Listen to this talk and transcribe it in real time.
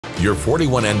Your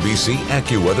 41 NBC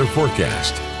AccuWeather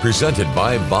forecast, presented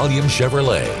by Volume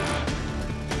Chevrolet.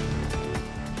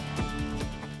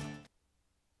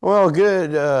 Well,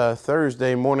 good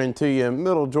Thursday morning to you,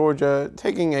 Middle Georgia.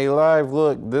 Taking a live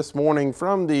look this morning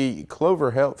from the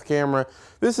Clover Health camera.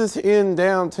 This is in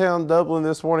downtown Dublin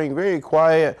this morning. Very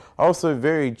quiet, also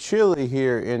very chilly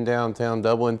here in downtown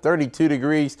Dublin. 32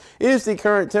 degrees is the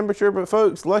current temperature, but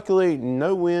folks, luckily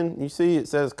no wind. You see it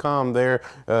says calm there.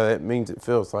 That means it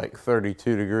feels like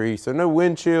 32 degrees. So no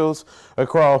wind chills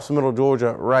across Middle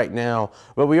Georgia right now.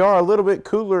 But we are a little bit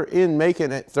cooler in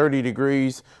Macon at 30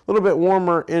 degrees, a little bit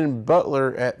warmer in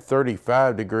Butler at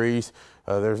 35 degrees.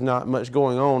 There's not much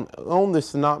going on the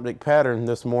synoptic pattern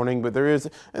this morning, but there is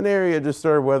an area of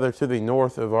disturbed weather to the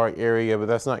north of our area, but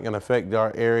that's not going to affect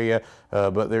our area.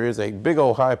 But there is a big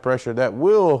old high pressure that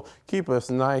will keep us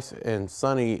nice and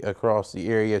sunny across the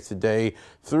area today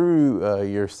through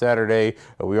your Saturday.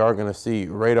 We are going to see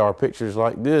radar pictures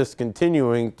like this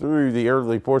continuing through the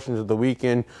early portions of the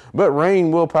weekend, but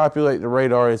rain will populate the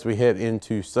radar as we head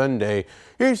into Sunday.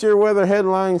 Here's your weather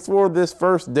headlines for this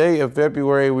first day of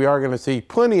February. We are going to see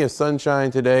plenty of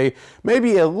sunshine today,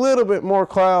 maybe a little bit more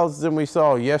clouds than we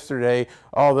saw yesterday,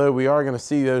 although we are going to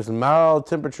see those mild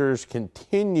temperatures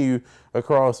continue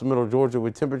across Middle Georgia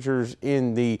with temperatures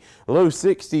in the low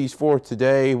 60s for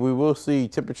today. We will see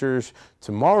temperatures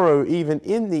tomorrow even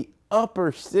in the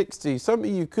upper 60s. Some of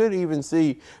you could even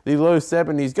see the low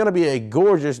 70s. Going to be a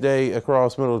gorgeous day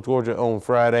across Middle Georgia on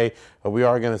Friday. We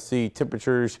are going to see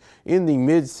temperatures in the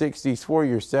mid 60s for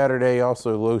your Saturday,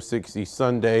 also low 60s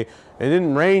Sunday. And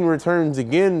then rain returns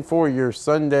again for your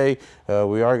Sunday.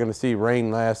 We are going to see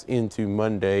rain last into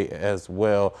Monday as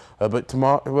well. But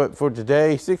for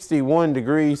today, 61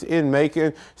 degrees in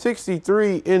Macon,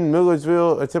 63 in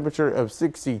Millersville, a temperature of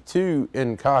 62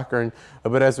 in Cochran.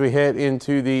 But as we head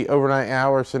into the overnight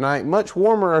hours tonight, much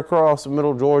warmer across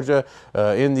Middle Georgia,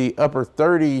 in the upper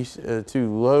 30s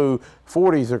to low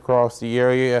 40s across the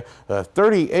area.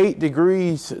 38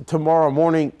 degrees tomorrow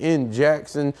morning in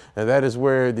Jackson. That is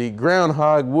where the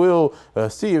groundhog will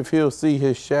see if he'll see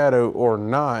his shadow or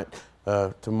not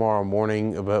tomorrow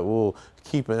morning, but we'll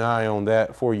keep an eye on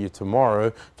that for you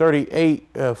tomorrow. 38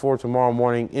 for tomorrow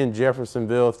morning in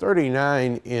Jeffersonville,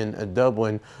 39 in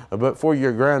Dublin. But for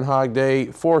your Groundhog Day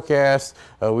forecast,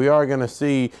 we are going to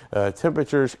see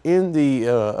temperatures in the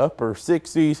upper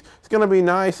 60s. It's going to be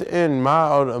nice and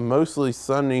mild, mostly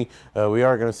sunny. We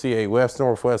are going to see a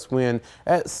west-northwest wind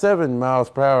at 7 miles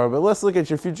per hour. But let's look at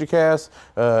your futurecast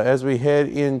as we head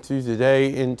into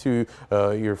today, into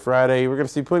your Friday. We're going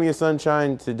to see plenty of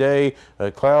sunshine today,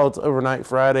 clouds overnight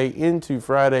Friday into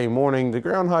Friday morning. The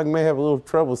groundhog may have a little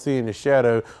trouble seeing the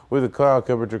shadow with the cloud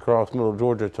coverage across Middle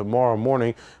Georgia tomorrow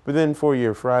morning, but then for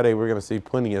your Friday, we're going to see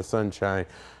plenty of sunshine.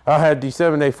 I'll have the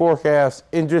 7-day forecast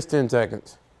in just 10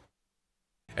 seconds.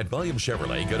 At Volume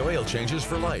Chevrolet, get oil changes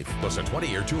for life, plus a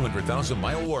 20-year,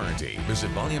 200,000-mile warranty.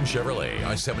 Visit Volume Chevrolet,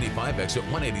 I-75 exit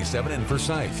 187 in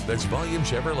Forsyth. That's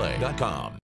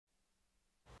VolumeChevrolet.com.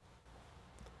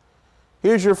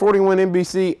 Here's your 41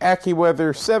 NBC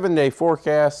AccuWeather 7-day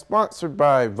forecast, sponsored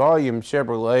by Volume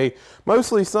Chevrolet.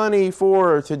 Mostly sunny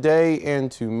for today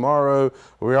and tomorrow.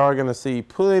 We are going to see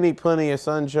plenty of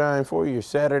sunshine for your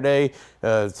Saturday.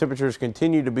 Temperatures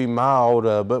continue to be mild,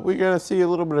 but we're going to see a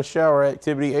little bit of shower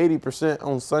activity, 80%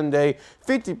 on Sunday,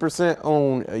 50%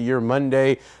 on your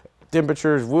Monday.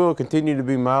 Temperatures will continue to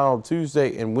be mild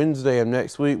Tuesday and Wednesday of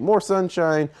next week. More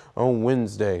sunshine on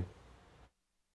Wednesday.